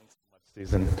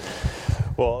Susan.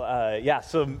 Well,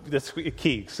 so this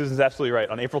key. Susan's absolutely right.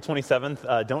 On April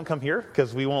 27th, don't come here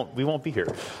because we won't be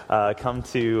here. Come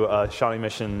to Shawnee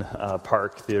Mission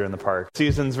Park, Theater in the Park.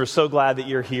 Susan's, we're so glad that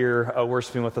you're here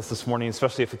worshiping with us this morning,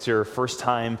 especially if it's your first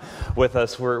time with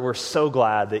us. We're so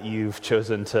glad that you've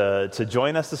chosen to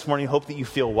join us this morning. Hope that you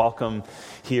feel welcome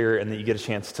here and that you get a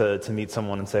chance to meet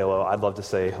someone and say hello. I'd love to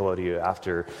say hello to you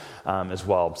after as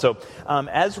well. So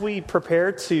as we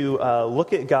prepare to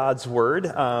look at God's Word,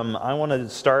 I want to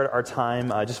start our time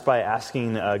just by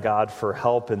asking God for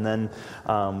help, and then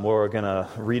we're going to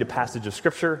read a passage of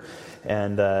Scripture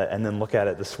and then look at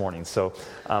it this morning. So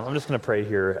I'm just going to pray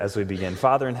here as we begin.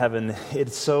 Father in heaven,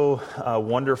 it's so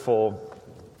wonderful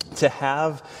to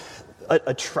have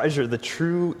a treasure, the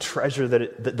true treasure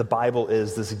that the Bible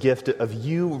is, this gift of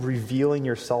you revealing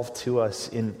yourself to us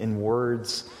in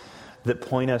words that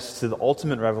point us to the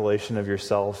ultimate revelation of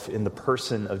yourself in the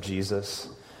person of Jesus.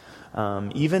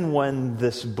 Even when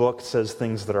this book says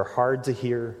things that are hard to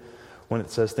hear, when it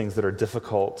says things that are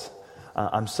difficult,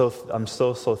 I'm so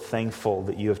thankful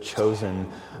that you have chosen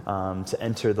to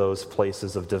enter those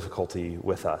places of difficulty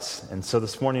with us. And so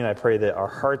this morning I pray that our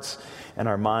hearts and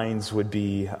our minds would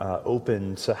be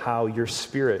open to how your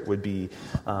Spirit would be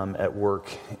at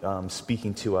work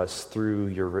speaking to us through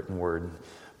your written word,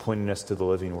 pointing us to the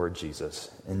living word, Jesus.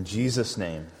 In Jesus'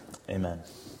 name, amen.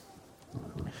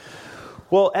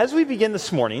 Well, as we begin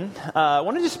this morning, I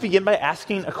want to just begin by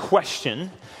asking a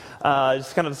question.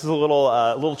 This is a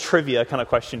little trivia kind of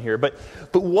question here. But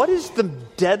what is the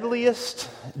deadliest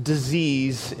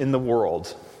disease in the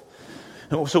world?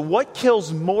 So what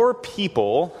kills more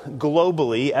people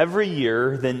globally every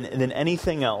year than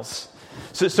anything else?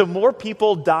 So more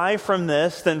people die from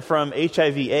this than from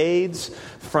HIV/AIDS,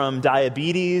 from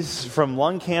diabetes, from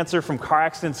lung cancer, from car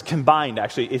accidents combined,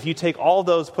 actually. If you take all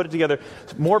those, put it together,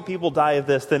 more people die of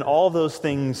this than all those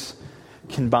things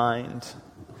combined.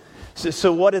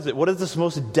 So what is it? What is this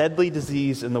most deadly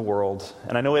disease in the world?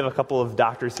 And I know we have a couple of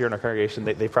doctors here in our congregation.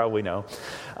 They probably know.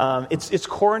 It's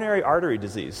coronary artery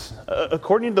disease.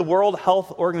 According to the World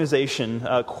Health Organization,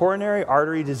 coronary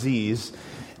artery disease,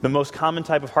 the most common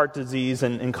type of heart disease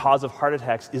and cause of heart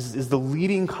attacks, is the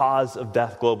leading cause of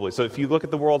death globally. So if you look at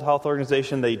the World Health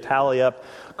Organization, they tally up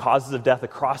causes of death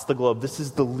across the globe. This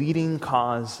is the leading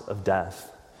cause of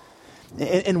death.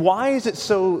 And why is it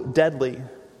so deadly?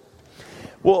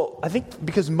 Well, I think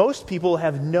because most people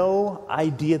have no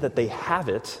idea that they have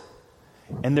it,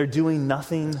 and they're doing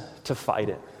nothing to fight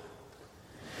it.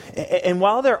 And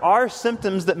while there are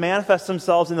symptoms that manifest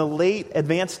themselves in the late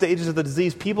advanced stages of the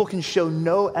disease, people can show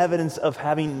no evidence of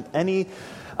having any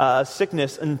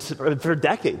sickness for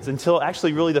decades, until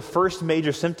actually really the first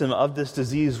major symptom of this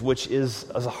disease, which is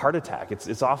a heart attack.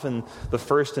 It's often the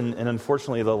first and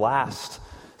unfortunately the last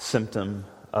symptom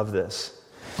of this.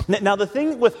 Now, the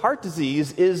thing with heart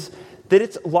disease is that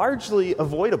it's largely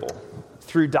avoidable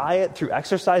through diet, through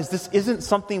exercise. This isn't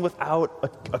something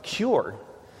without a cure.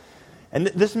 And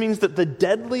this means that the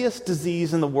deadliest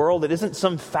disease in the world, it isn't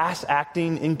some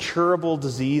fast-acting, incurable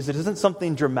disease. It isn't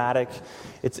something dramatic.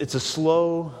 It's a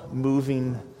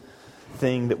slow-moving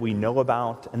thing that we know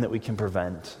about and that we can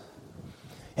prevent.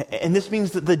 And this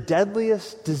means that the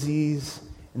deadliest disease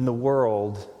in the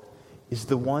world is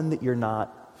the one that you're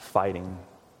not fighting.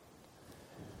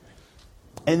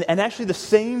 And actually the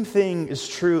same thing is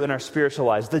true in our spiritual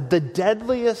lives. The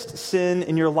deadliest sin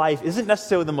in your life isn't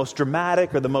necessarily the most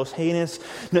dramatic or the most heinous.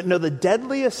 No, the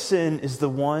deadliest sin is the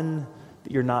one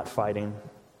that you're not fighting.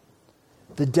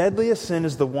 The deadliest sin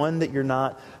is the one that you're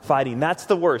not fighting. That's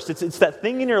the worst. It's that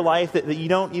thing in your life that you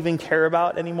don't even care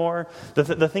about anymore.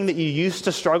 The thing that you used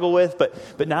to struggle with,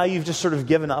 but now you've just sort of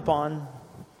given up on.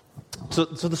 So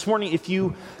this morning, if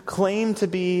you claim to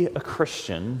be a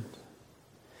Christian,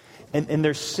 and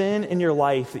there's sin in your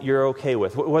life that you're okay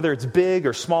with, whether it's big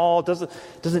or small,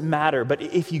 doesn't matter. But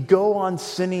if you go on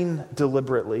sinning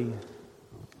deliberately,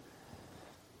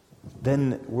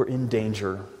 then we're in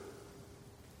danger.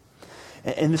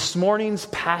 And this morning's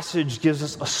passage gives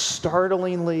us a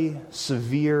startlingly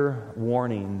severe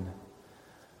warning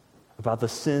about the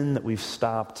sin that we've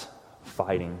stopped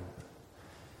fighting.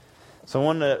 So I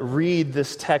want to read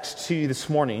this text to you this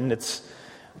morning. It's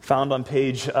found on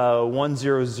page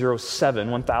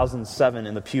 1007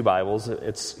 in the Pew Bibles.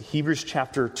 It's Hebrews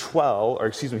chapter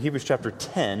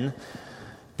 10,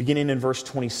 beginning in verse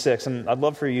 26. And I'd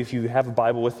love for you, if you have a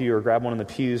Bible with you or grab one in the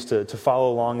pews, to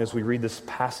follow along as we read this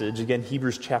passage. Again,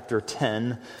 Hebrews chapter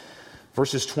 10,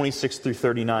 verses 26 through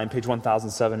 39, page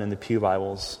 1007 in the Pew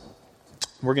Bibles.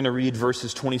 We're going to read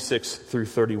verses 26 through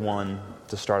 31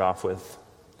 to start off with.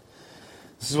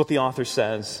 This is what the author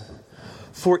says.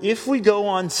 For if we go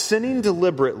on sinning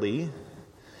deliberately,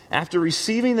 after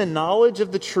receiving the knowledge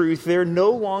of the truth, there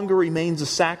no longer remains a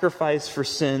sacrifice for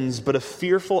sins, but a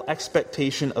fearful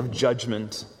expectation of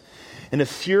judgment and a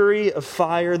fury of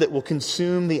fire that will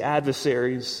consume the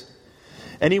adversaries.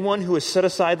 Anyone who has set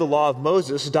aside the law of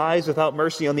Moses dies without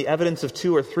mercy on the evidence of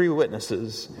 2 or 3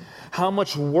 witnesses. How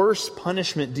much worse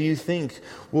punishment do you think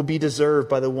will be deserved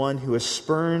by the one who has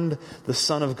spurned the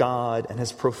Son of God and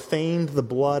has profaned the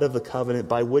blood of the covenant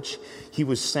by which he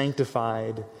was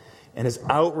sanctified and has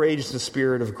outraged the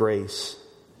Spirit of grace?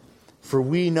 For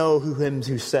we know him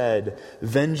who said,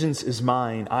 "Vengeance is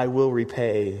mine, I will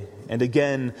repay." And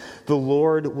again, the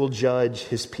Lord will judge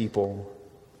his people.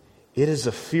 It is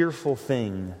a fearful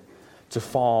thing to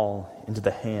fall into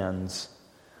the hands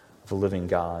of the living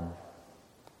God.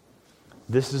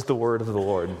 This is the word of the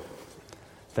Lord.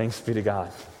 Thanks be to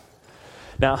God.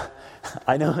 Now,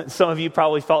 I know some of you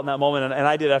probably felt in that moment, and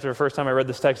I did after the first time I read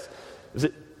this text. Is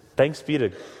it thanks be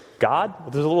to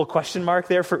God? There's a little question mark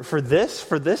there for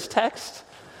this text.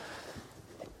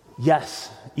 Yes,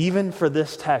 even for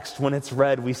this text, when it's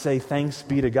read, we say thanks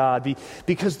be to God.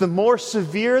 Because the more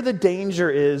severe the danger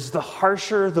is, the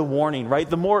harsher the warning, right?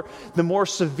 The more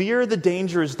severe the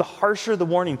danger is, the harsher the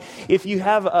warning. If you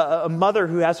have a mother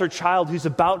who has her child who's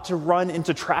about to run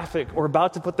into traffic or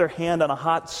about to put their hand on a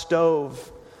hot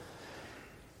stove,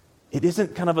 it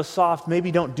isn't kind of a soft,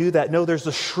 maybe don't do that. No, there's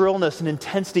a shrillness and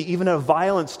intensity, even a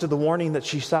violence to the warning that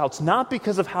she shouts, not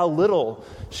because of how little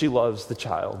she loves the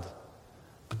child,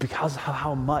 but because of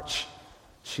how much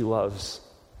she loves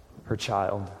her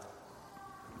child.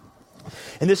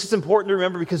 And this is important to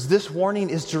remember because this warning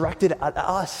is directed at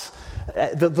us,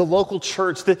 the local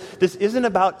church. This isn't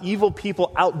about evil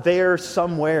people out there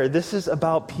somewhere. This is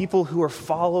about people who are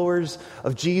followers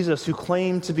of Jesus, who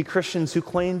claim to be Christians, who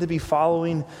claim to be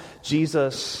following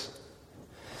Jesus.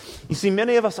 You see,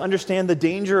 many of us understand the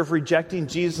danger of rejecting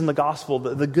Jesus and the gospel,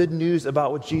 the good news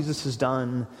about what Jesus has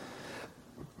done.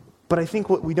 But I think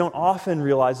what we don't often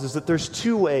realize is that there's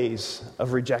 2 ways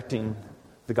of rejecting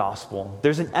the gospel.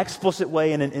 There's an explicit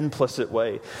way and an implicit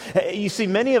way. You see,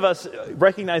 many of us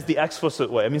recognize the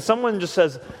explicit way. I mean, someone just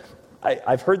says,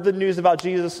 I've heard the news about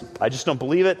Jesus, I just don't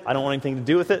believe it, I don't want anything to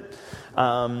do with it.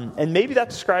 And maybe that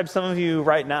describes some of you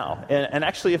right now. And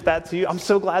actually, if that's you, I'm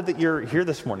so glad that you're here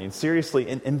this morning, seriously.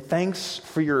 And thanks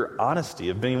for your honesty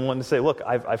of being willing to say, look,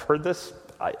 I've heard this,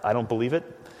 I don't believe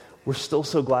it. We're still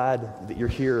so glad that you're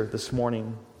here this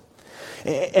morning.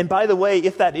 And by the way,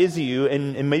 if that is you,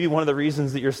 and maybe one of the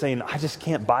reasons that you're saying, I just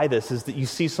can't buy this, is that you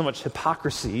see so much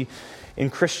hypocrisy in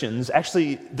Christians.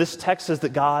 Actually, this text says that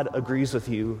God agrees with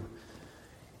you,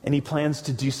 and he plans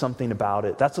to do something about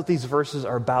it. That's what these verses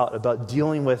are about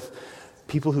dealing with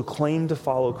people who claim to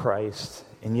follow Christ,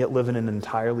 and yet live in an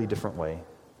entirely different way.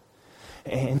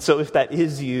 And so if that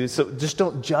is you, so just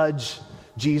don't judge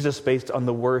Jesus based on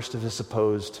the worst of his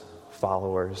supposed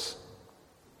followers.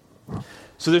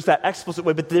 So there's that explicit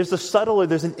way, but there's a subtler,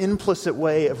 there's an implicit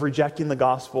way of rejecting the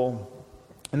gospel.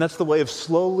 And that's the way of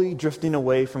slowly drifting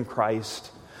away from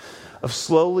Christ, of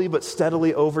slowly but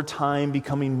steadily over time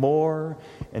becoming more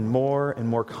and more and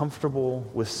more comfortable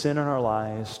with sin in our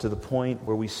lives to the point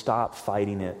where we stop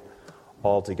fighting it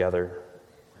altogether.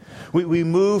 We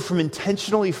move from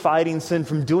intentionally fighting sin,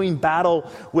 from doing battle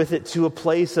with it, to a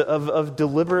place of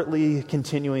deliberately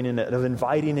continuing in it, of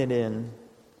inviting it in.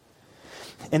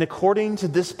 And according to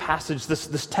this passage,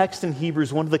 this text in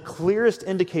Hebrews, one of the clearest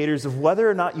indicators of whether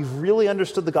or not you've really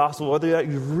understood the gospel, whether or not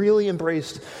you've really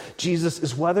embraced Jesus,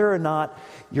 is whether or not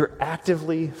you're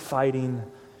actively fighting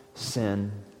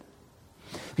sin.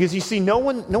 Because you see, no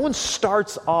one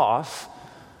starts off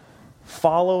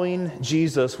following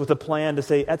Jesus with a plan to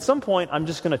say, at some point, I'm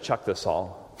just going to chuck this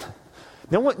all.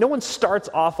 No one starts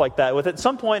off like that with, at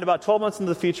some point, about 12 months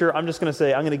into the future, I'm just going to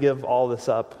say, I'm going to give all this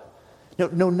up.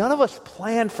 No, none of us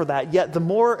planned for that, yet the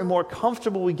more and more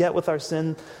comfortable we get with our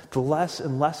sin, the less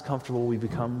and less comfortable we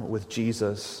become with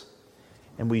Jesus.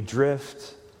 And we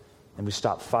drift, and we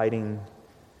stop fighting.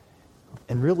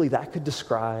 And really, that could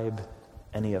describe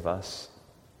any of us.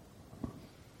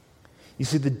 You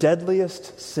see, the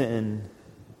deadliest sin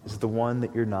is the one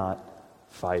that you're not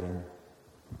fighting.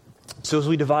 So as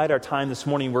we divide our time this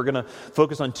morning, we're going to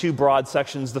focus on 2 broad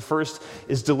sections. The first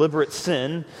is deliberate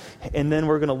sin, and then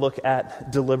we're going to look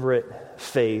at deliberate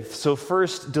faith. So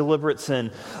first, deliberate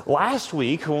sin. Last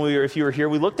week, if you were here,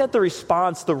 we looked at the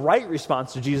right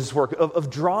response to Jesus' work, of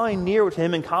drawing near to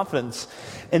him in confidence.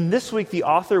 And this week, the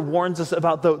author warns us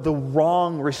about the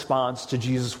wrong response to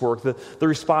Jesus' work, the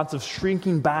response of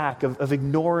shrinking back, of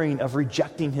ignoring, of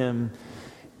rejecting him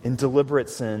in deliberate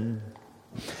sin.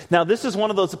 Now, this is one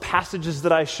of those passages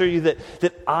that I assure you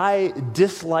that I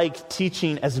dislike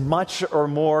teaching as much or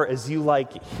more as you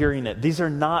like hearing it. These are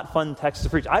not fun texts to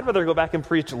preach. I'd rather go back and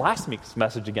preach last week's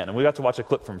message again. And we got to watch a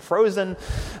clip from Frozen.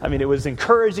 I mean, it was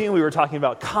encouraging. We were talking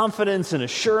about confidence and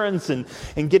assurance and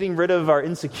getting rid of our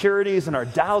insecurities and our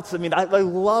doubts. I mean, I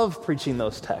love preaching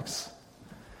those texts.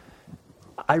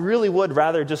 I really would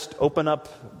rather just open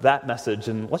up that message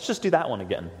and let's just do that one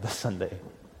again this Sunday.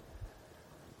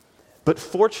 But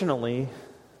fortunately,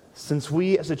 since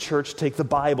we as a church take the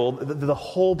Bible, the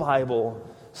whole Bible,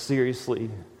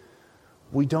 seriously,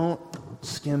 we don't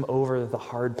skim over the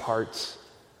hard parts.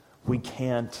 We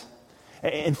can't.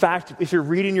 In fact, if you're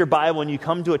reading your Bible and you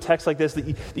come to a text like this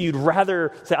that you'd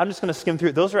rather say, I'm just going to skim through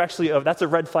it, those are actually, that's a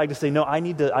red flag to say, no, I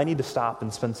need to stop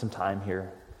and spend some time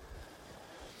here.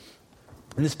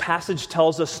 And this passage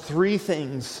tells us three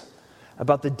things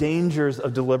about the dangers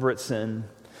of deliberate sin.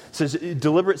 It says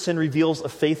deliberate sin reveals a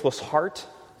faithless heart.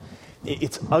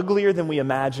 It's uglier than we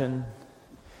imagine.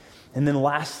 And then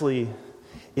lastly,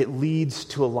 it leads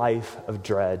to a life of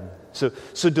dread. So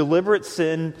deliberate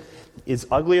sin is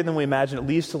uglier than we imagine. It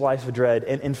leads to a life of dread.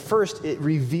 And first, it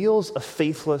reveals a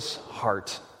faithless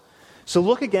heart. So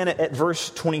look again at verse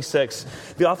 26.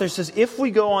 The author says, if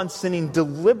we go on sinning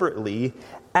deliberately,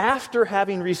 after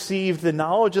having received the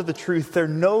knowledge of the truth, there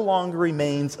no longer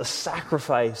remains a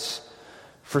sacrifice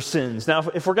for sins. Now,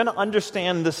 if we're going to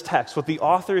understand this text, what the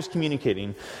author is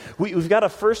communicating, we've got to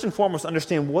first and foremost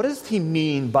understand what does he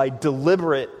mean by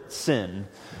deliberate sin.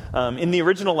 In the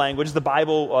original language, the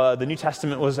Bible, the New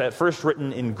Testament was at first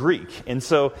written in Greek. And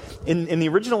so in the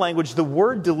original language, the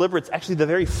word deliberate is actually the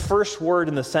very first word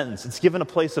in the sentence. It's given a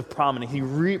place of prominence. He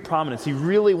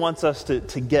really wants us to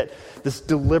get this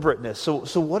deliberateness.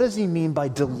 So what does he mean by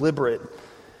deliberate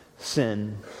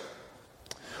sin?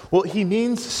 Well, he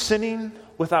means sinning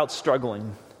without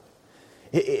struggling.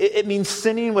 It means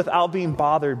sinning without being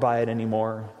bothered by it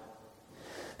anymore.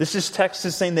 This text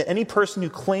is saying that any person who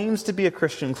claims to be a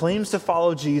Christian, claims to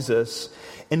follow Jesus,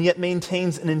 and yet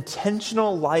maintains an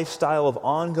intentional lifestyle of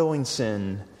ongoing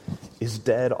sin is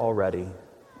dead already.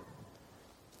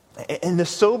 And the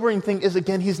sobering thing is,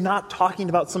 again, he's not talking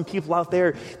about some people out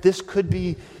there. This could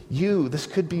be you. This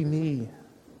could be me.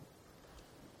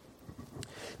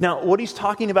 Now, what he's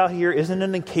talking about here isn't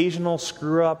an occasional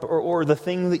screw-up or the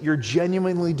thing that you're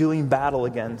genuinely doing battle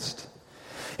against.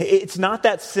 It's not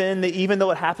that sin that even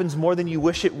though it happens more than you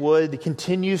wish it would, it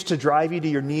continues to drive you to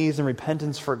your knees in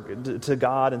repentance to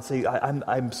God and say,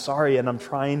 I'm sorry and I'm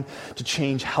trying to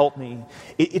change, help me.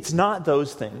 It's not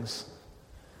those things.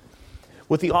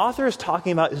 What the author is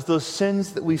talking about is those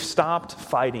sins that we've stopped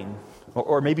fighting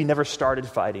or maybe never started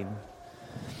fighting.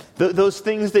 Those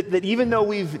things that even though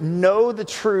we know the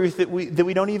truth, that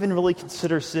we don't even really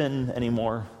consider sin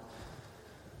anymore,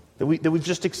 that we've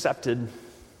just accepted.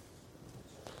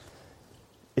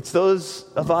 It's those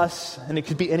of us, and it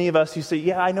could be any of us, who say,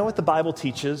 yeah, I know what the Bible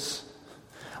teaches.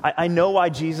 I know why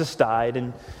Jesus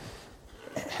died,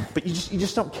 but you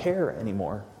just don't care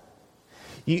anymore.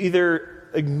 You either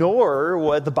ignore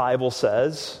what the Bible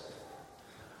says,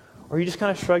 or you just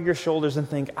kind of shrug your shoulders and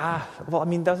think, God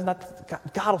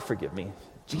will forgive me.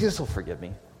 Jesus will forgive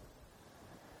me.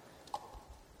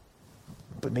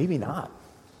 But maybe not.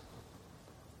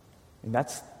 And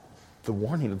that's the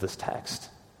warning of this text.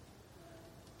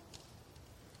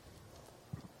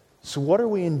 So what are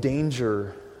we in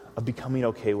danger of becoming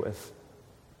okay with?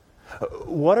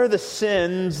 What are the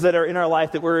sins that are in our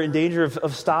life that we're in danger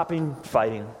of stopping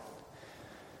fighting?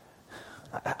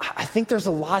 I think there's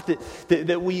a lot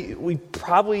that we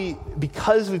probably,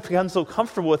 because we've become so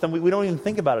comfortable with them, we don't even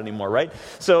think about it anymore, right?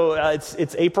 So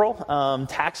it's April.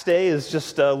 Tax day is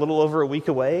just a little over a week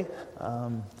away.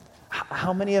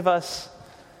 How many of us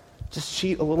just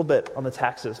cheat a little bit on the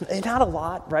taxes? Not a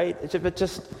lot, right? But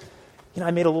just,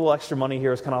 I made a little extra money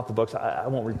here. It's kind of off the books. I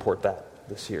won't report that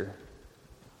this year.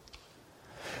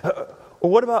 Or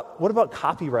what about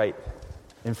copyright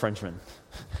infringement?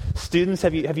 Students,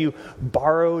 have you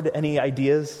borrowed any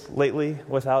ideas lately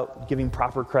without giving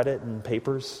proper credit and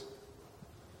papers?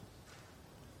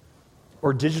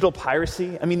 Or digital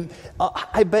piracy?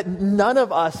 I bet none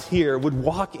of us here would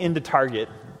walk into Target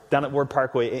down at Ward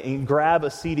Parkway and grab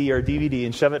a CD or a DVD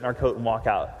and shove it in our coat and walk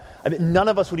out. I bet none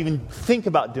of us would even think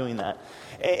about doing that.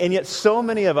 And yet so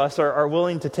many of us are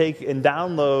willing to take and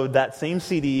download that same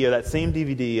CD or that same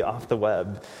DVD off the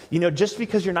web. Just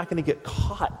because you're not going to get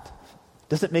caught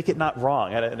doesn't make it not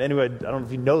wrong. Anyway, I don't know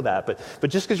if you know that, but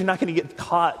just because you're not going to get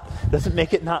caught doesn't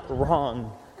make it not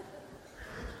wrong.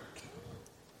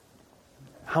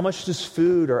 How much does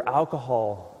food or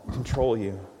alcohol control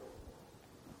you?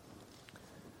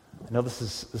 I know this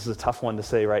is a tough one to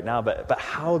say right now, but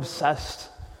how obsessed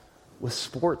with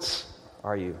sports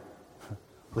are you?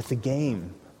 With the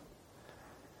game?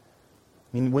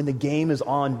 I mean, when the game is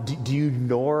on, do you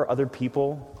ignore other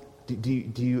people? Do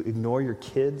you ignore your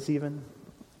kids even?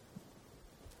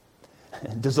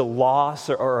 Does a loss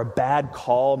or a bad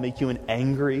call make you an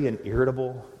angry and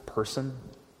irritable person?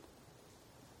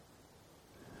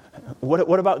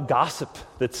 What about gossip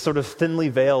that's sort of thinly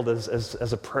veiled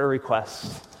as a prayer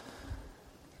request?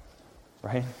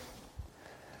 Right?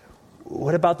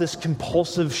 What about this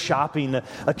compulsive shopping,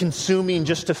 a consuming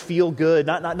just to feel good,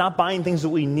 not buying things that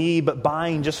we need, but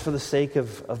buying just for the sake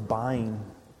of buying?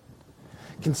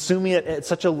 Consuming it at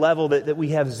such a level that we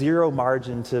have zero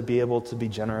margin to be able to be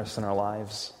generous in our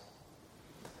lives.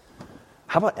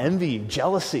 How about envy,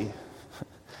 jealousy?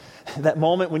 That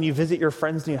moment when you visit your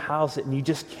friend's new house and you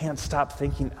just can't stop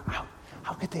thinking,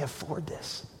 how could they afford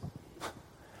this?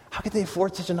 How could they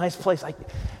afford such a nice place? I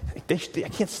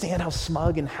can't stand how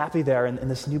smug and happy they are in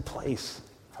this new place.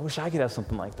 I wish I could have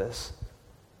something like this.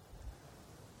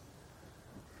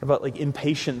 What about like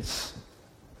impatience,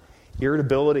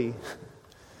 irritability?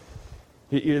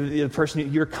 You're the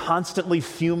person, you're constantly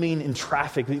fuming in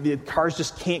traffic. The cars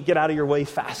just can't get out of your way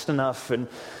fast enough, and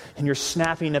you're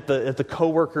snapping at the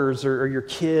coworkers or your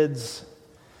kids.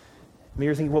 Maybe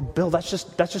you're thinking, well, Bill, that's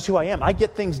just who I am. I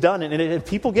get things done, and if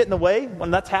people get in the way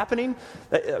when that's happening,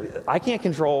 I can't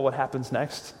control what happens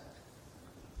next.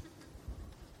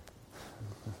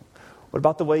 What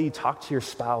about the way you talk to your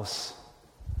spouse?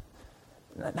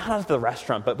 Not at the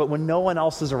restaurant, but when no one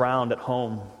else is around at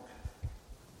home.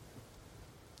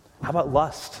 How about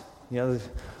lust?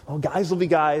 Guys will be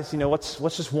guys.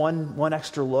 What's just one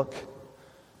extra look?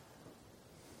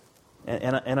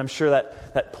 And I'm sure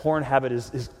that porn habit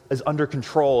is under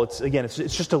control. It's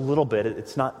just a little bit.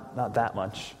 It's not that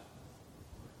much.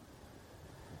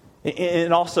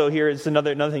 And also here is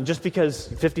another thing. Just because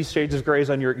 50 Shades of Grey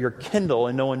is on your Kindle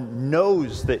and no one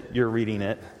knows that you're reading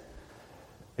it,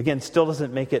 again, still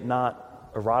doesn't make it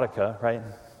not erotica, right?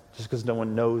 Just because no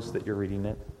one knows that you're reading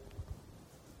it.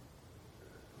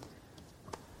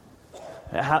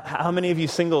 How many of you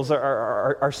singles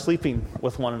are sleeping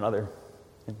with one another?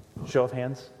 Show of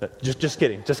hands? Just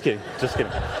kidding.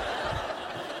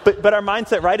 But our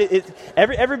mindset, right?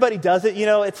 Everybody does it.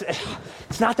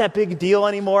 It's not that big a deal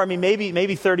anymore. I mean,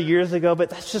 maybe 30 years ago, but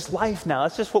that's just life now.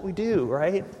 That's just what we do,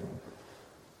 right?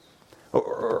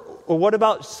 Or what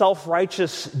about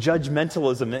self-righteous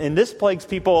judgmentalism? And this plagues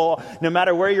people no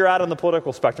matter where you're at on the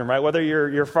political spectrum, right? Whether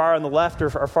you're far on the left or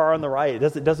far on the right,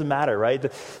 it doesn't matter, right?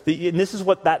 And this is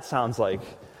what that sounds like.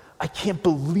 I can't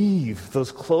believe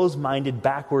those closed-minded,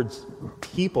 backwards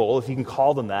people, if you can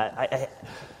call them that.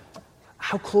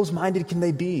 How closed-minded can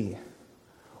they be?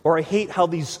 Or I hate how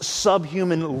these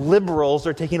subhuman liberals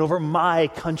are taking over my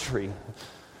country,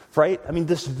 right? I mean,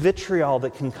 this vitriol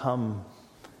that can come,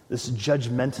 this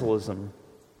judgmentalism.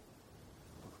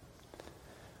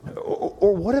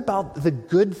 Or what about the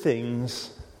good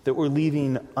things that we're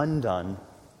leaving undone?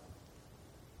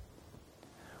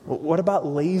 What about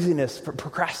laziness,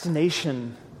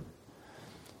 procrastination?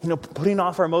 Putting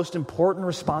off our most important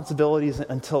responsibilities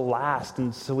until last,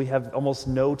 and so we have almost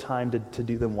no time to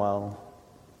do them well.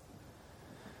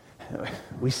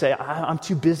 We say, I'm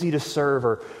too busy to serve,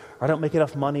 or I don't make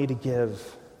enough money to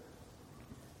give.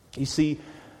 You see,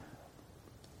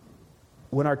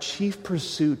 when our chief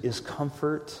pursuit is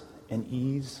comfort and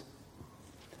ease,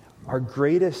 our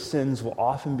greatest sins will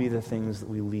often be the things that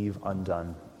we leave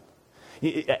undone.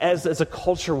 As a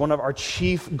culture, one of our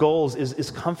chief goals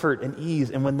is comfort and ease.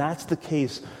 And when that's the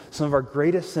case, some of our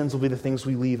greatest sins will be the things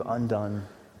we leave undone.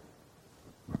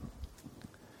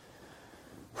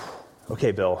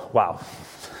 Okay, Bill, wow.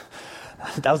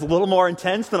 That was a little more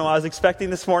intense than I was expecting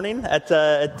this morning at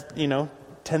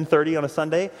 10:30 on a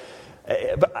Sunday.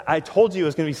 But I told you it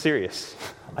was going to be serious.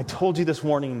 I told you this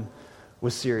warning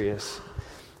was serious.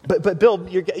 But Bill,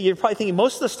 you're probably thinking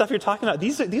most of the stuff you're talking about,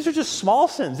 these are just small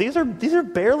sins. These are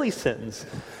barely sins.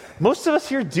 Most of us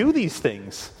here do these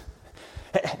things.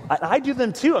 I do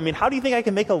them too. I mean, how do you think I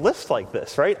can make a list like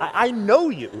this, right? I know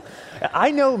you. I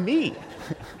know me.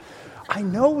 I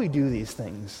know we do these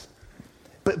things.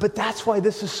 But that's why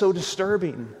this is so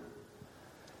disturbing.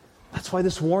 That's why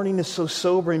this warning is so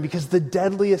sobering, because the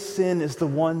deadliest sin is the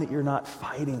one that you're not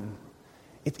fighting.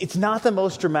 It's not the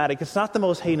most dramatic. It's not the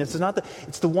most heinous.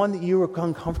 It's the one that you are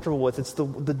uncomfortable with. That's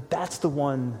the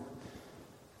one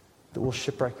that will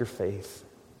shipwreck your faith.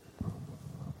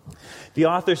 The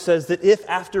author says that if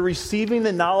after receiving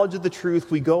the knowledge of the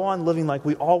truth we go on living like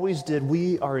we always did,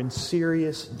 we are in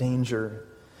serious danger.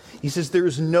 He says there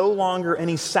is no longer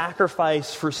any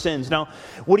sacrifice for sins. Now,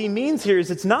 what he means here is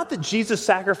it's not that Jesus'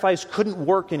 sacrifice couldn't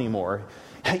work anymore.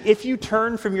 If you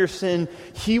turn from your sin,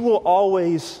 he will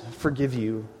always forgive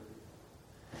you.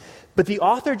 But the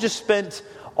author just spent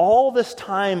all this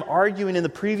time arguing in the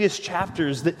previous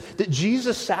chapters that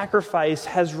Jesus' sacrifice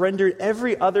has rendered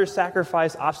every other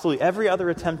sacrifice obsolete, every other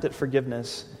attempt at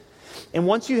forgiveness. And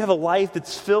once you have a life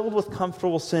that's filled with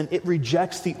comfortable sin, it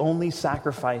rejects the only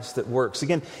sacrifice that works.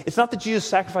 Again, it's not that Jesus'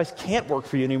 sacrifice can't work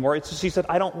for you anymore. It's just he said,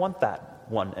 I don't want that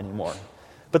one anymore.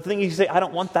 But the thing is, you say, I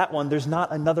don't want that one. There's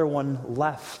not another one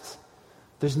left.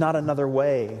 There's not another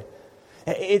way.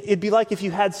 It'd be like if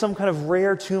you had some kind of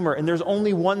rare tumor and there's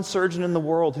only one surgeon in the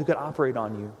world who could operate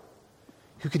on you,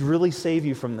 who could really save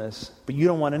you from this, but you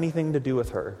don't want anything to do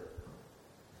with her.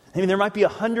 I mean, there might be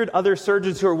 100 other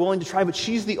surgeons who are willing to try, but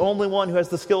she's the only one who has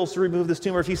the skills to remove this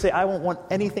tumor. If you say, I won't want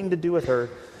anything to do with her,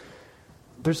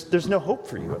 there's no hope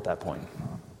for you at that point.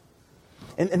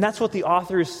 And that's what the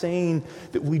author is saying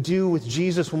that we do with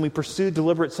Jesus when we pursue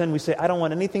deliberate sin. We say, I don't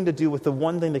want anything to do with the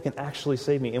one thing that can actually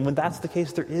save me. And when that's the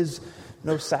case, there is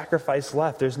no sacrifice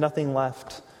left. There's nothing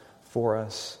left for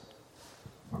us.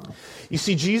 You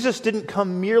see, Jesus didn't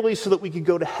come merely so that we could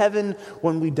go to heaven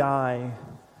when we die,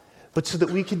 but so that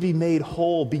we could be made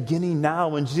whole beginning now.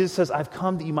 When Jesus says, I've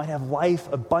come that you might have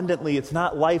life abundantly, it's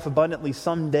not life abundantly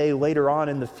someday later on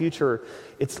in the future.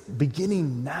 It's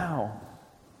beginning now.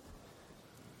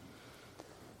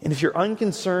 And if you're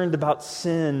unconcerned about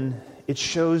sin, it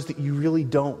shows that you really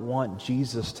don't want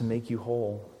Jesus to make you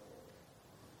whole.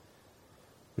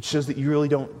 It shows that you really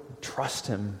don't trust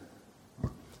him.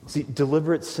 See,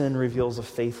 deliberate sin reveals a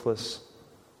faithless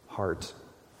heart.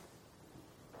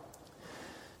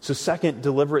 So second,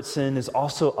 deliberate sin is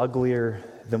also uglier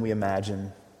than we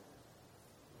imagine.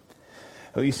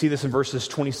 You see this in verses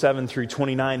 27 through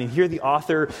 29. And here the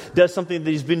author does something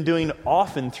that he's been doing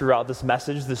often throughout this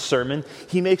message, this sermon.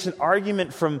 He makes an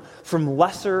argument from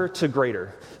lesser to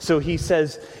greater. So he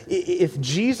says, if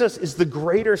Jesus is the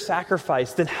greater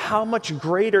sacrifice, then how much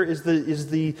greater is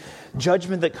the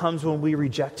judgment that comes when we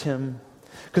reject him?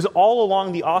 Because all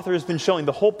along the author has been showing,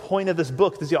 the whole point of this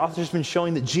book is the author has been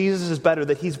showing that Jesus is better,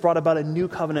 that he's brought about a new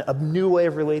covenant, a new way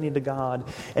of relating to God.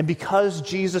 And because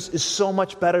Jesus is so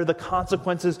much better, the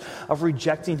consequences of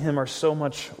rejecting him are so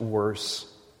much worse.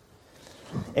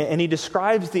 And he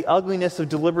describes the ugliness of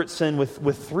deliberate sin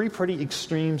with three pretty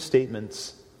extreme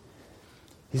statements.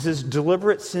 He says,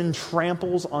 deliberate sin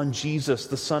tramples on Jesus,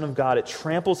 the Son of God. It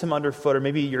tramples him underfoot, or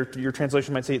maybe your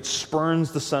translation might say it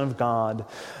spurns the Son of God.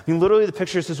 I mean, literally the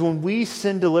picture says when we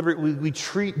sin deliberately, we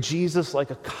treat Jesus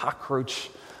like a cockroach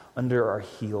under our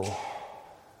heel.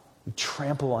 We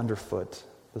trample underfoot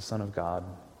the Son of God.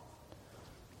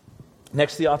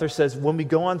 Next, the author says, when we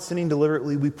go on sinning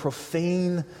deliberately, we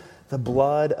profane the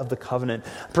blood of the covenant.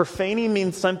 Profaning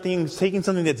means taking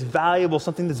something that's valuable,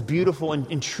 something that's beautiful,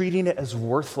 and treating it as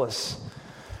worthless.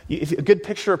 A good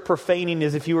picture of profaning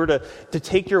is if you were to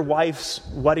take your wife's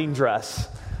wedding dress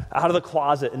out of the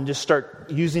closet and just start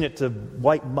using it to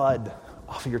wipe mud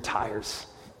off of your tires.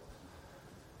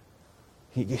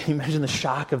 You imagine the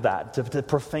shock of that, to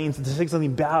profane, to take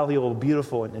something valuable,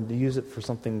 beautiful, and to use it for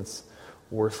something that's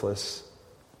worthless.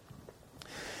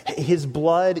 His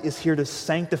blood is here to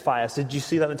sanctify us. Did you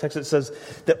see that in the text? It says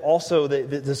that also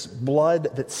this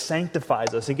blood that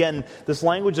sanctifies us. Again, this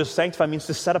language of sanctify means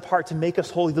to set apart, to make us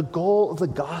holy. The goal of the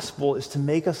gospel is to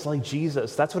make us like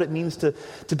Jesus. That's what it means to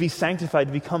be sanctified,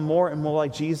 to become more and more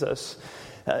like Jesus.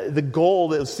 The goal,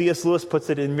 that C.S. Lewis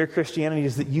puts it in Mere Christianity,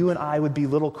 is that you and I would be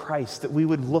little Christ, that we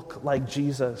would look like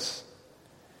Jesus.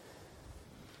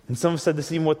 And some have said this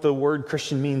is even what the word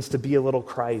Christian means, to be a little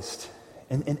Christ.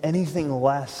 And anything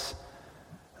less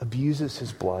abuses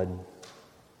his blood.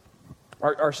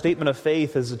 Our statement of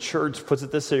faith as a church puts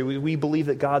it this way. We believe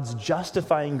that God's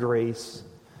justifying grace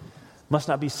must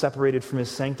not be separated from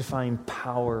his sanctifying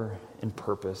power and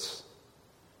purpose.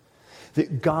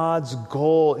 That God's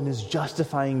goal in his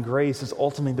justifying grace is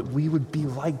ultimately that we would be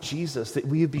like Jesus, that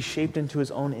we would be shaped into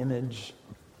his own image.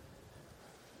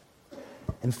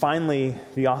 And finally,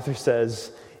 the author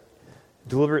says,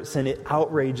 deliberate sin, it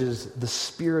outrages the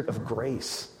spirit of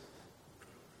grace.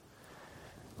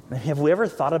 Now, have we ever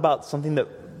thought about something that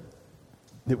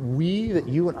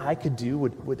you and I could do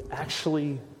would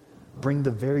actually bring the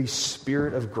very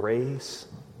spirit of grace,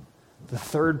 the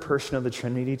third person of the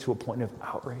Trinity, to a point of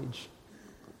outrage?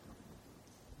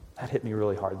 That hit me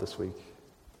really hard this week.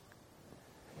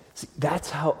 See,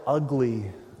 that's how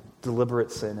ugly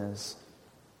deliberate sin is.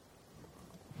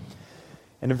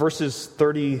 And in verses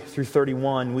 30 through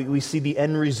 31, we see the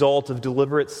end result of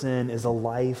deliberate sin is a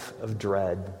life of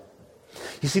dread.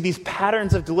 You see these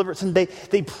patterns of deliverance, and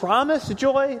they promise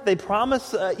joy, they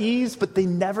promise ease, but they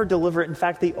never deliver it. In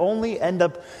fact, they only end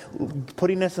up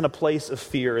putting us in a place of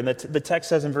fear. And the text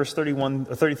says in verse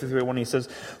 30-31, he says,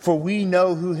 "For we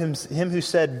know him who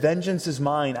said, 'Vengeance is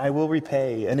mine, I will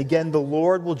repay.' And again, the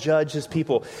Lord will judge his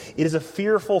people. It is a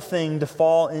fearful thing to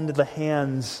fall into the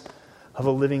hands of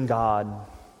a living God."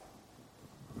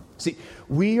 See,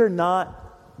 we are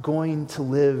not going to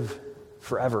live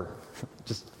forever.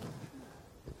 Just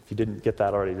if you didn't get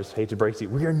that already, just hate to break to you.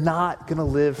 We are not going to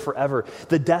live forever.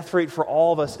 The death rate for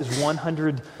all of us is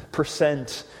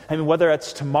 100%. I mean, whether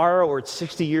it's tomorrow or it's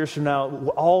 60 years from now,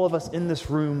 all of us in this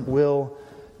room will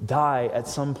die at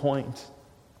some point.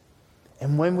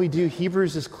 And when we do,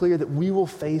 Hebrews is clear that we will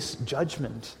face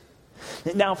judgment.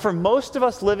 Now, for most of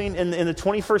us living in the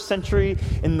 21st century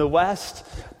in the West,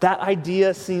 that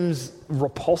idea seems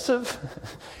repulsive.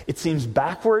 It seems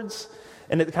backwards.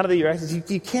 And it kind of your answer is,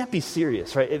 you can't be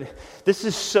serious, right? This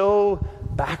is so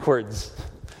backwards.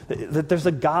 That there's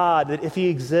a God, that if he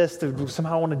exists, that would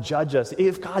somehow want to judge us.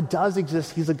 If God does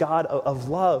exist, he's a God of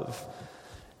love,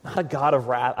 not a God of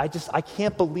wrath. I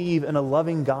can't believe in a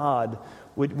loving God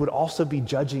would also be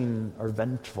judging or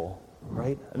vengeful,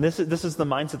 right? And this is the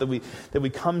mindset that we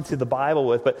come to the Bible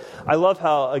with. But I love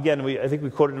how, again, I think we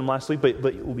quoted him last week,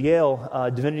 but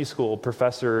Yale Divinity School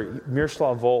professor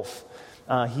Miroslav Volf,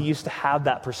 he used to have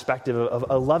that perspective of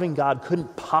a loving God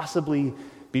couldn't possibly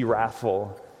be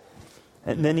wrathful.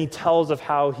 And then he tells of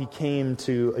how he came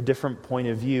to a different point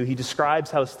of view. He describes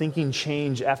how his thinking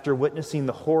changed after witnessing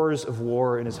the horrors of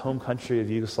war in his home country of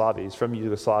Yugoslavia. He's from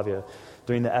Yugoslavia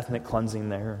during the ethnic cleansing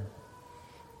there.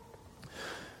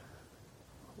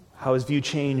 How his view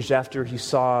changed after he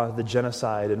saw the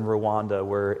genocide in Rwanda,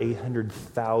 where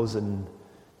 800,000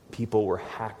 people were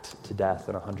hacked to death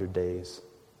in 100 days.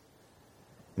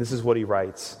 And this is what he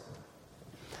writes.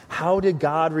 How did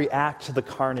God react to the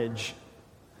carnage?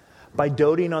 By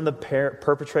doting on the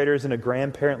perpetrators in a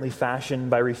grandparently fashion,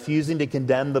 by refusing to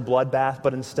condemn the bloodbath,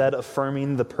 but instead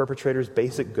affirming the perpetrator's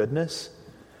basic goodness?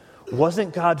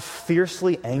 Wasn't God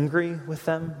fiercely angry with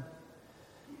them?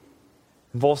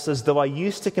 Volf says, though I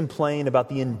used to complain about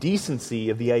the indecency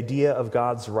of the idea of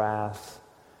God's wrath,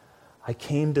 I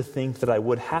came to think that I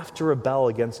would have to rebel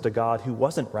against a God who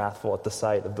wasn't wrathful at the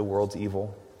sight of the world's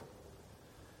evil.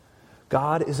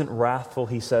 God isn't wrathful,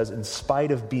 he says, in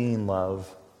spite of being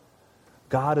love.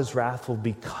 God is wrathful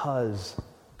because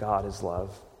God is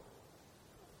love.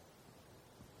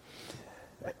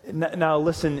 Now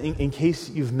listen, in case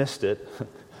you've missed it,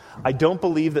 I don't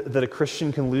believe that a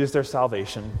Christian can lose their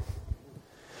salvation.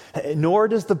 Nor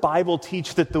does the Bible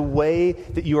teach that the way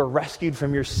that you are rescued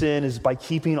from your sin is by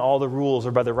keeping all the rules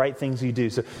or by the right things you do.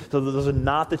 So those are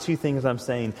not the two things I'm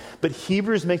saying. But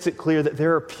Hebrews makes it clear that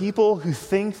there are people who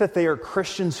think that they are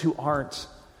Christians who aren't,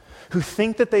 who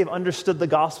think that they've understood the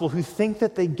gospel, who think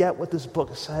that they get what this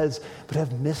book says, but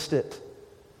have missed it.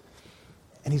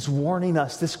 And he's warning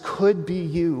us, this could be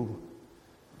you.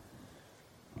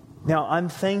 Now, I'm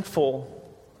thankful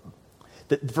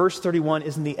that verse 31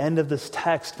 isn't the end of this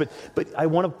text, but I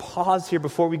want to pause here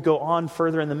before we go on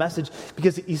further in the message,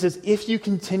 because he says, if you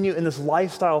continue in this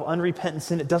lifestyle of unrepentant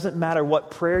sin, it doesn't matter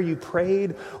what prayer you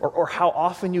prayed or how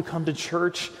often you come to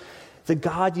church, the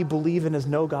God you believe in is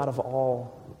no God of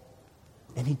all,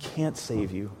 and he can't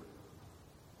save you.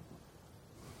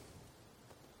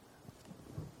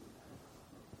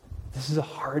 This is a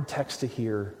hard text to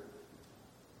hear.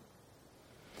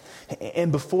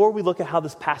 And before we look at how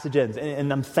this passage ends,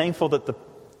 and I'm thankful that the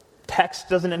text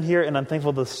doesn't end here, and I'm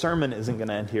thankful the sermon isn't going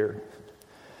to end here.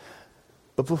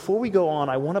 But before we go on,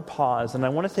 I want to pause, and I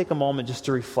want to take a moment just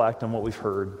to reflect on what we've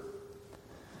heard.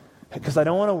 Because I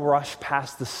don't want to rush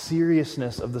past the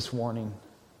seriousness of this warning.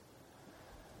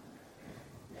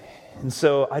 And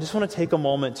so I just want to take a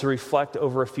moment to reflect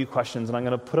over a few questions, and I'm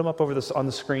going to put them up on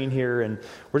the screen here, and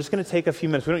we're just going to take a few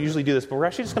minutes. We don't usually do this, but we're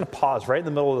actually just going to pause right in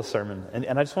the middle of the sermon, and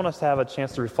I just want us to have a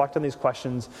chance to reflect on these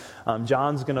questions.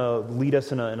 John's going to lead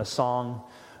us in a song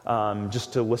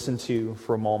just to listen to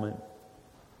for a moment.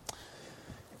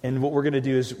 And what we're going to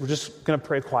do is we're just going to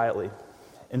pray quietly.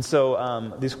 And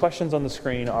so these questions on the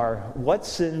screen are, what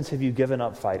sins have you given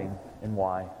up fighting, and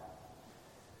why?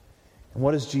 And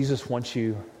what does Jesus want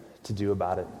you to do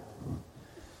about it?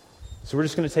 So we're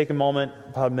just going to take a moment,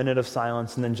 about a minute of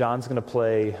silence, and then John's going to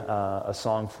play a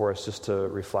song for us just to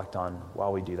reflect on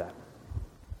while we do that.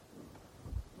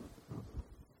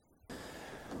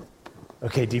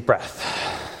 Okay, deep breath.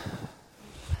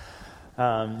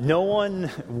 No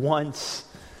one wants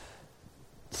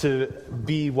to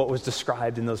be what was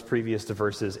described in those previous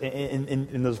verses,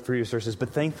 in those previous verses. But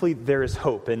thankfully, there is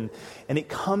hope, and it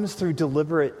comes through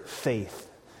deliberate faith.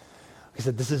 He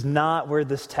said, this is not where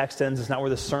this text ends. It's not where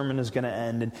the sermon is going to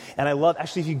end. And I love,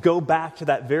 actually, if you go back to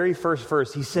that very first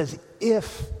verse, he says,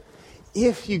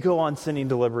 if you go on sinning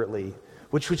deliberately,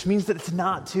 which means that it's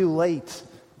not too late.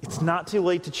 It's not too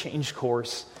late to change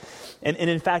course. And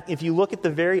in fact, if you look at the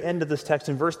very end of this text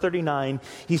in verse 39,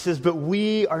 he says, but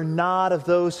we are not of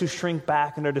those who shrink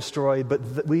back and are destroyed,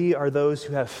 but we are those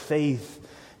who have faith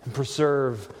and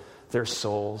preserve their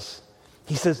souls.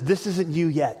 He says, this isn't you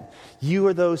yet. You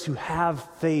are those who have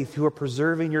faith, who are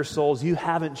preserving your souls. You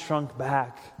haven't shrunk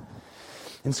back.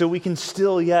 And so we can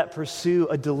still yet pursue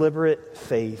a deliberate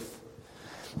faith.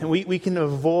 And we can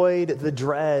avoid the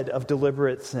dread of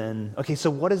deliberate sin. Okay, so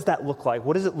what does that look like?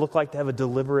 What does it look like to have a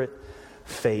deliberate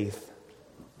faith?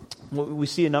 Well, we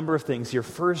see a number of things here.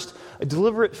 First, a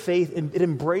deliberate faith, it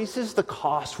embraces the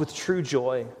cost with true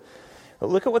joy.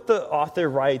 Look at what the author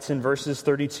writes in verses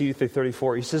 32 through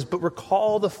 34. He says, but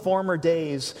recall the former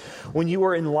days when you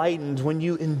were enlightened, when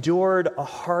you endured a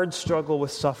hard struggle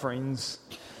with sufferings,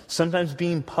 sometimes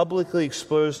being publicly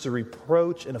exposed to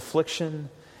reproach and affliction,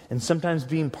 and sometimes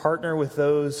being partner with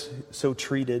those so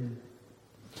treated.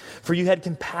 For you had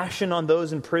compassion on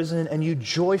those in prison, and you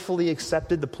joyfully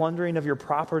accepted the plundering of your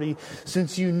property,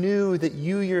 since you knew that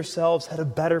you yourselves had a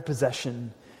better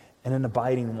possession and an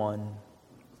abiding one.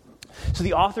 So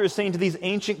the author is saying to these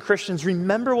ancient Christians,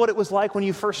 remember what it was like when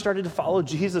you first started to follow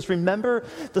Jesus. Remember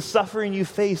the suffering you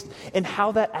faced and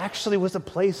how that actually was a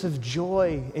place of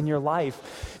joy in your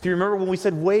life. If you remember when we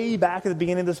said way back at the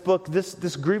beginning of this book,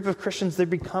 this group of Christians, they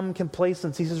become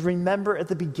complacent. He says, remember at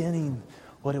the beginning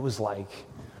what it was like.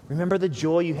 Remember the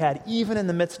joy you had even in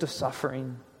the midst of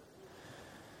suffering.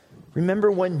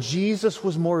 Remember when Jesus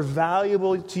was more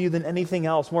valuable to you than anything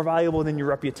else, more valuable than your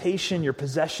reputation, your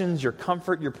possessions, your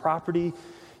comfort, your property.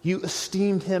 You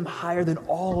esteemed him higher than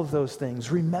all of those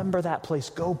things. Remember that place.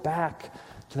 Go back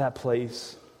to that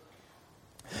place.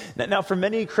 Now, for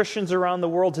many Christians around the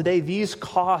world today, these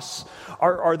costs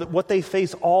are what they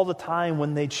face all the time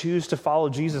when they choose to follow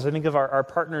Jesus. I think of our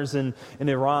partners in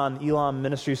Iran, Elam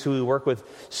Ministries, who we work with.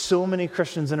 So many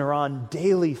Christians in Iran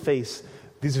daily face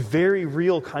these very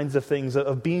real kinds of things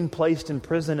of being placed in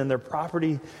prison and their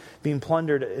property being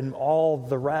plundered and all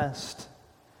the rest.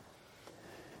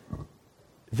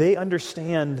 They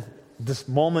understand this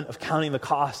moment of counting the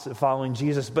cost of following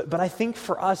Jesus. But I think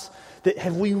for us, that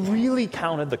have we really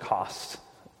counted the cost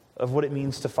of what it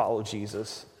means to follow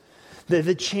Jesus?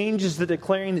 The changes, the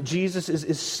declaring that Jesus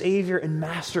is Savior and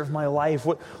Master of my life.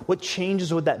 What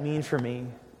changes would that mean for me?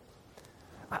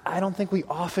 I don't think we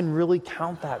often really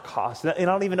count that cost. And I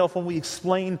don't even know if when we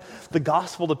explain the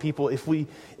gospel to people, if we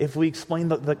explain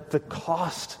the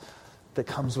cost that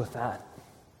comes with that.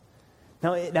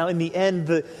 Now in the end,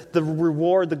 the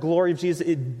reward, the glory of Jesus,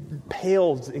 it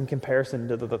pales in comparison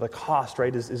to the cost,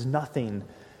 right, is nothing.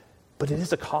 But it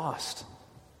is a cost.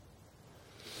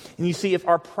 And you see, if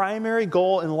our primary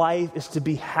goal in life is to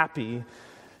be happy,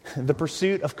 the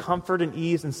pursuit of comfort and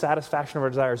ease and satisfaction of our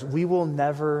desires, we will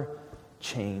never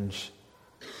change.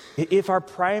 If our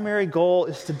primary goal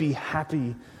is to be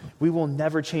happy, we will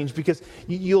never change, because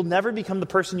you'll never become the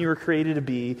person you were created to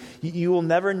be. You will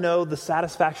never know the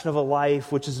satisfaction of a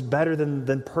life which is better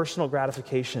than personal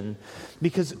gratification,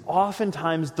 because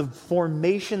oftentimes the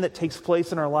formation that takes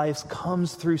place in our lives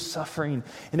comes through suffering.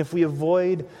 And if we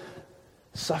avoid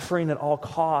suffering at all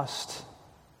cost,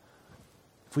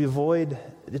 if we avoid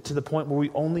it to the point where we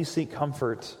only seek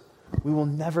comfort, we will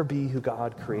never be who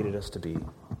God created us to be.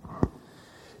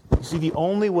 You see, the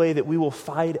only way that we will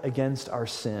fight against our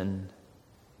sin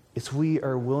is we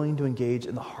are willing to engage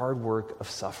in the hard work of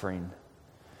suffering.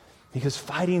 Because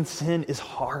fighting sin is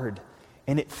hard,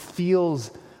 and it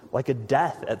feels like a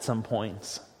death at some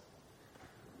points.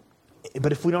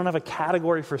 But if we don't have a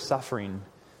category for suffering,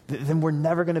 then we're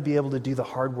never going to be able to do the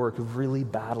hard work of really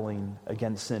battling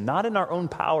against sin. Not in our own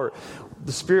power,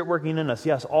 the Spirit working in us.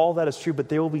 Yes, all that is true, but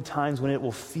there will be times when it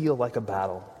will feel like a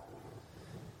battle.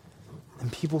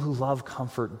 And people who love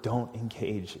comfort don't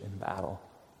engage in battle.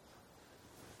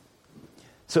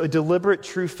 So a deliberate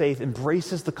true faith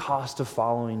embraces the cost of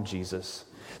following Jesus.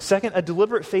 Second, a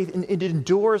deliberate faith, it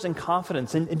endures in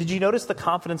confidence. And did you notice the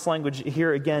confidence language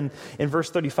here again in verse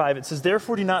 35? It says,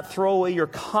 therefore do not throw away your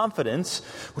confidence,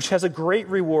 which has a great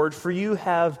reward, for you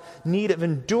have need of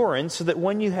endurance, so that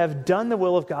when you have done the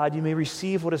will of God, you may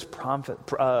receive what is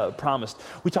promised.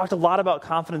 We talked a lot about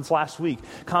confidence last week.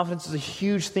 Confidence is a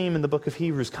huge theme in the book of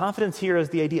Hebrews. Confidence here is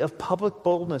the idea of public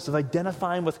boldness, of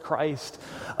identifying with Christ.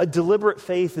 A deliberate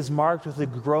faith is marked with a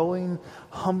growing,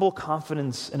 humble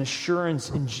confidence and assurance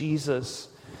in Jesus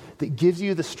that gives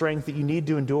you the strength that you need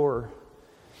to endure.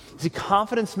 See,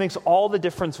 confidence makes all the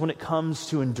difference when it comes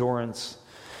to endurance.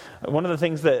 One of the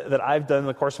things that I've done in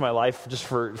the course of my life just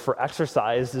for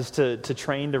exercise is to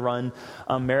train to run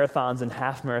marathons and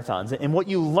half marathons. And what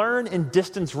you learn in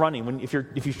distance running, if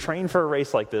you train for a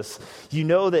race like this, you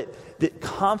know that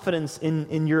confidence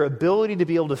in your ability to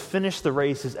be able to finish the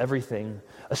race is everything,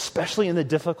 especially in the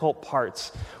difficult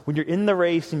parts. When you're in the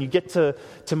race and you get to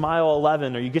mile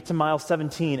 11 or you get to mile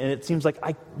 17 and it seems like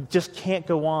I just can't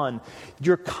go on,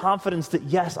 your confidence that,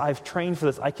 yes, I've trained for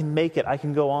this, I can make it, I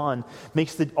can go on,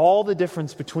 makes all the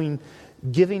difference between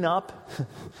giving up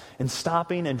and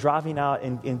stopping and dropping out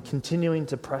and continuing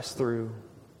to press through.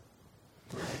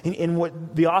 And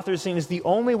what the author is saying is the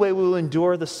only way we will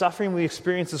endure the suffering we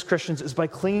experience as Christians is by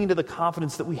clinging to the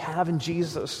confidence that we have in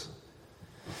Jesus.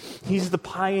 He's the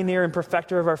pioneer and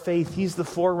perfecter of our faith. He's the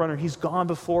forerunner. He's gone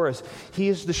before us. He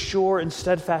is the sure and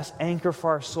steadfast anchor for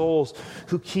our souls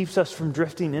who keeps us from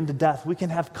drifting into death. We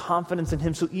can have confidence in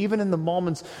him. So even in the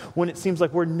moments when it seems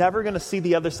like we're never going to see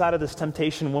the other side of this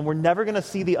temptation, when we're never going to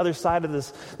see the other side of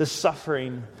this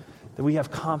suffering, that we have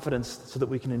confidence so that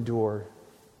we can endure.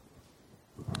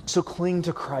 So cling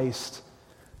to Christ.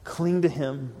 Cling to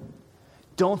him.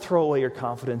 Don't throw away your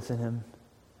confidence in him.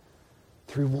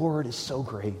 The reward is so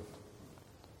great.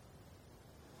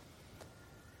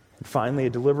 And finally, a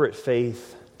deliberate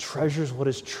faith treasures what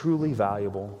is truly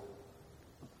valuable.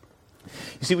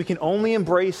 You see, we can only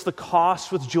embrace the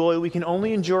cost with joy. We can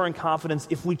only endure in confidence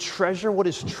if we treasure what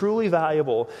is truly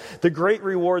valuable. The great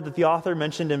reward that the author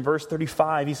mentioned in verse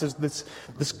 35, he says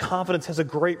this confidence has a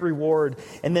great reward.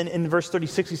 And then in verse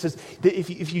 36, he says that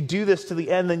if you do this to the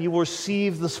end, then you will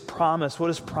receive this promise, what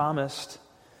is promised.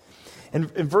 And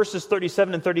in verses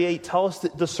 37 and 38 tell us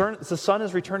that the Son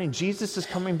is returning. Jesus is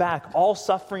coming back. All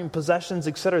suffering, possessions,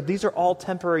 etc., these are all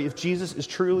temporary if Jesus is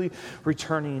truly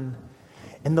returning.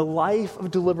 And the life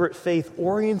of deliberate faith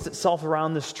orients itself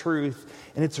around this truth,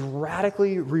 and it's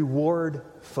radically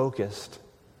reward-focused.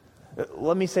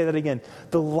 Let me say that again.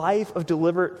 The life of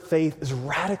deliberate faith is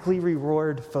radically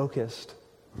reward-focused.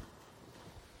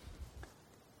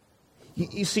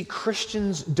 You see,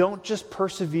 Christians don't just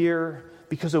persevere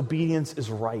because obedience is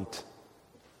right.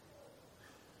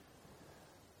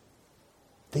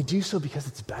 They do so because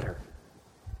it's better.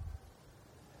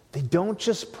 They don't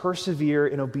just persevere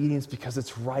in obedience because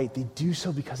it's right. They do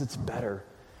so because it's better,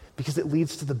 because it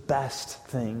leads to the best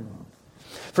thing.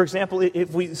 For example,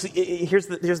 here's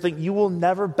the thing: you will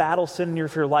never battle sin in your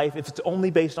life if it's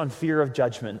only based on fear of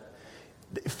judgment.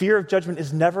 Fear of judgment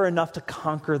is never enough to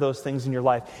conquer those things in your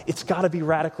life. It's got to be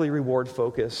radically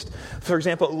reward-focused. For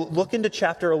example, look into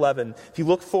chapter 11. If you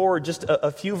look forward just a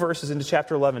few verses into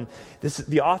chapter 11,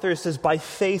 the author says, by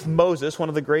faith Moses, one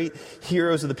of the great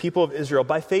heroes of the people of Israel,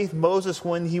 by faith Moses,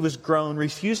 when he was grown,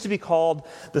 refused to be called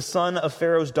the son of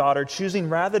Pharaoh's daughter, choosing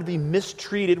rather to be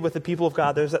mistreated with the people of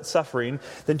God, there's that suffering,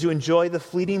 than to enjoy the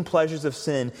fleeting pleasures of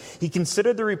sin. He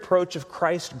considered the reproach of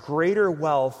Christ greater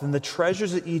wealth than the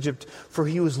treasures of Egypt, for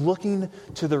he was looking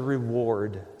to the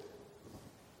reward.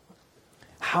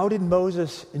 How did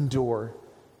Moses endure?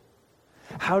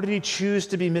 How did he choose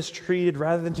to be mistreated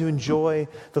rather than to enjoy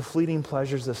the fleeting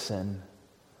pleasures of sin?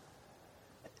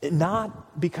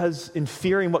 Not because in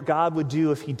fearing what God would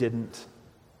do if he didn't,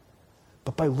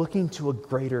 but by looking to a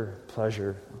greater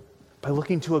pleasure, by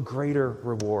looking to a greater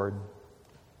reward.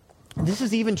 This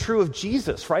is even true of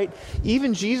Jesus, right?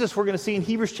 Even Jesus, we're going to see in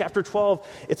Hebrews chapter 12,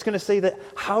 it's going to say that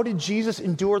how did Jesus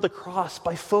endure the cross?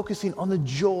 By focusing on the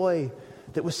joy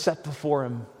that was set before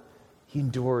him. He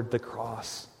endured the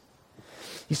cross.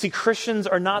 You see, Christians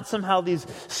are not somehow these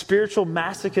spiritual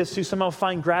masochists who somehow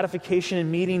find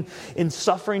gratification in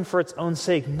suffering for its own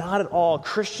sake. Not at all.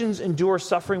 Christians endure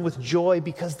suffering with joy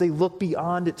because they look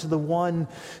beyond it to the one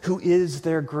who is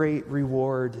their great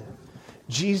reward.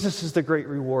 Jesus is the great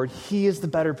reward. He is the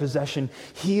better possession.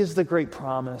 He is the great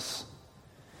promise.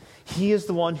 He is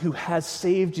the one who has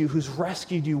saved you, who's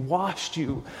rescued you, washed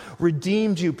you,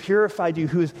 redeemed you, purified you,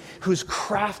 who's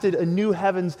crafted a new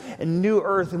heavens and new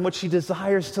earth in which he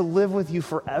desires to live with you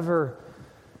forever.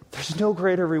 There's no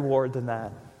greater reward than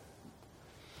that.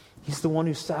 He's the one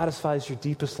who satisfies your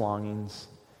deepest longings,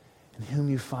 in whom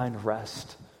you find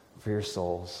rest for your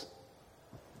souls.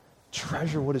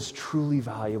 Treasure what is truly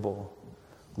valuable.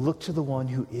 Look to the one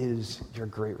who is your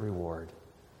great reward,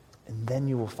 and then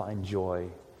you will find joy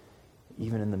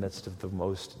even in the midst of the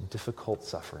most difficult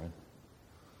suffering.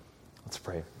 Let's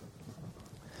pray.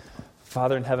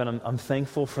 Father in heaven, I'm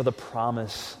thankful for the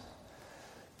promise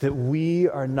that we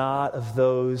are not of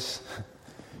those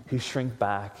who shrink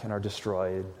back and are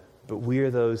destroyed, but we are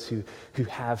those who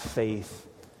have faith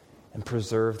and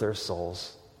preserve their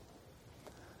souls.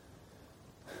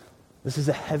 This is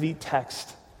a heavy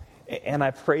text, and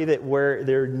I pray that where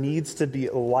there needs to be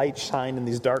a light shine in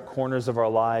these dark corners of our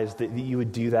lives, that you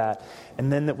would do that,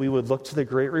 and then that we would look to the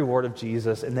great reward of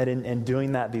Jesus, and that in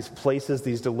doing that, these places,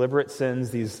 these deliberate sins,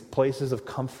 these places of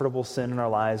comfortable sin in our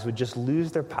lives would just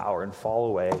lose their power and fall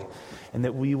away, and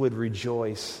that we would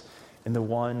rejoice in the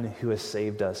one who has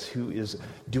saved us, who is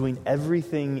doing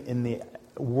everything in the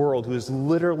world, who has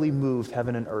literally moved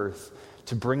heaven and earth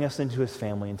to bring us into his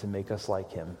family and to make us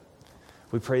like him.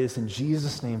 We pray this in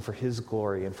Jesus' name for his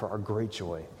glory and for our great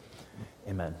joy.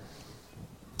 Amen.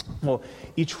 Well,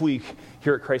 each week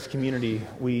here at Christ Community,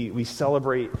 we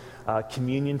celebrate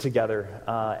communion together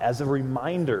as a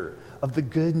reminder of the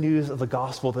good news of the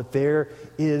gospel, that there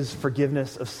is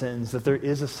forgiveness of sins, that there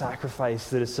is a sacrifice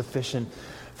that is sufficient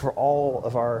for all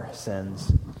of our sins.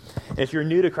 And if you're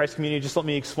new to Christ Community, just let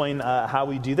me explain how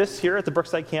we do this here at the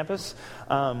Brookside campus.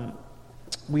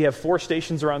 We have 4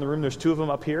 stations around the room. There's 2 of them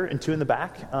up here and 2 in the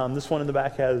back. This one in the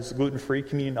back has gluten-free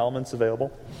communion elements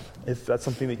available, if that's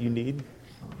something that you need.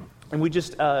 And we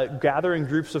just gather in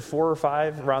groups of 4 or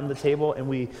 5 around the table, and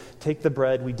we take the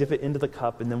bread, we dip it into the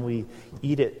cup, and then we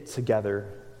eat it together.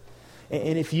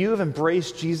 And if you have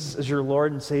embraced Jesus as your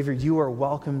Lord and Savior, you are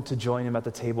welcome to join him at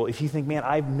the table. If you think, man,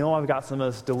 I know I've got some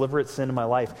of this deliberate sin in my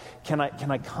life, can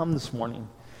I come this morning?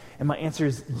 And my answer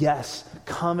is yes.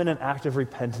 Come in an act of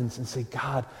repentance and say,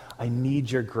 God, I need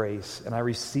your grace, and I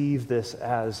receive this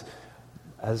as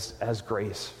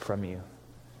grace from you.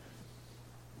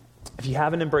 If you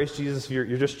haven't embraced Jesus, if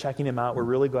you're just checking him out, we're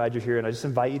really glad you're here, and I just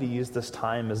invite you to use this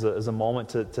time as a moment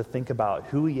to think about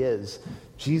who he is.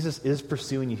 Jesus is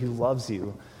pursuing you. He loves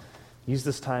you. Use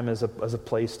this time as a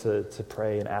place to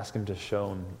pray and ask him to show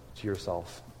him to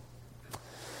yourself.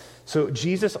 So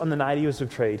Jesus, on the night he was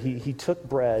betrayed, he took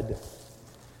bread,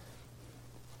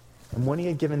 and when he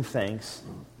had given thanks,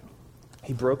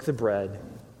 he broke the bread,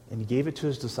 and he gave it to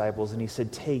his disciples, and he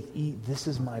said, "Take, eat, this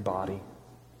is my body."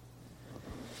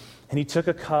 And he took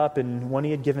a cup, and when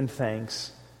he had given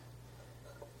thanks,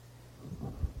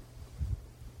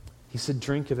 he said,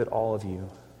 "Drink of it, all of you,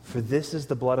 for this is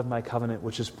the blood of my covenant,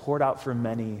 which is poured out for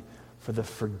many for the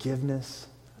forgiveness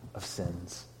of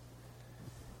sins."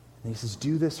 And he says,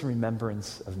 "Do this in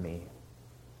remembrance of me."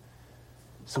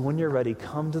 So when you're ready,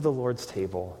 come to the Lord's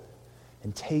table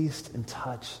and taste and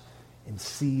touch and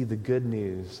see the good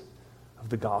news of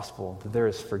the gospel, that there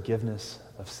is forgiveness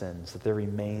of sins, that there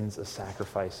remains a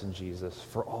sacrifice in Jesus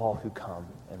for all who come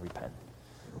and repent.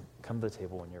 Come to the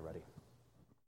table when you're ready.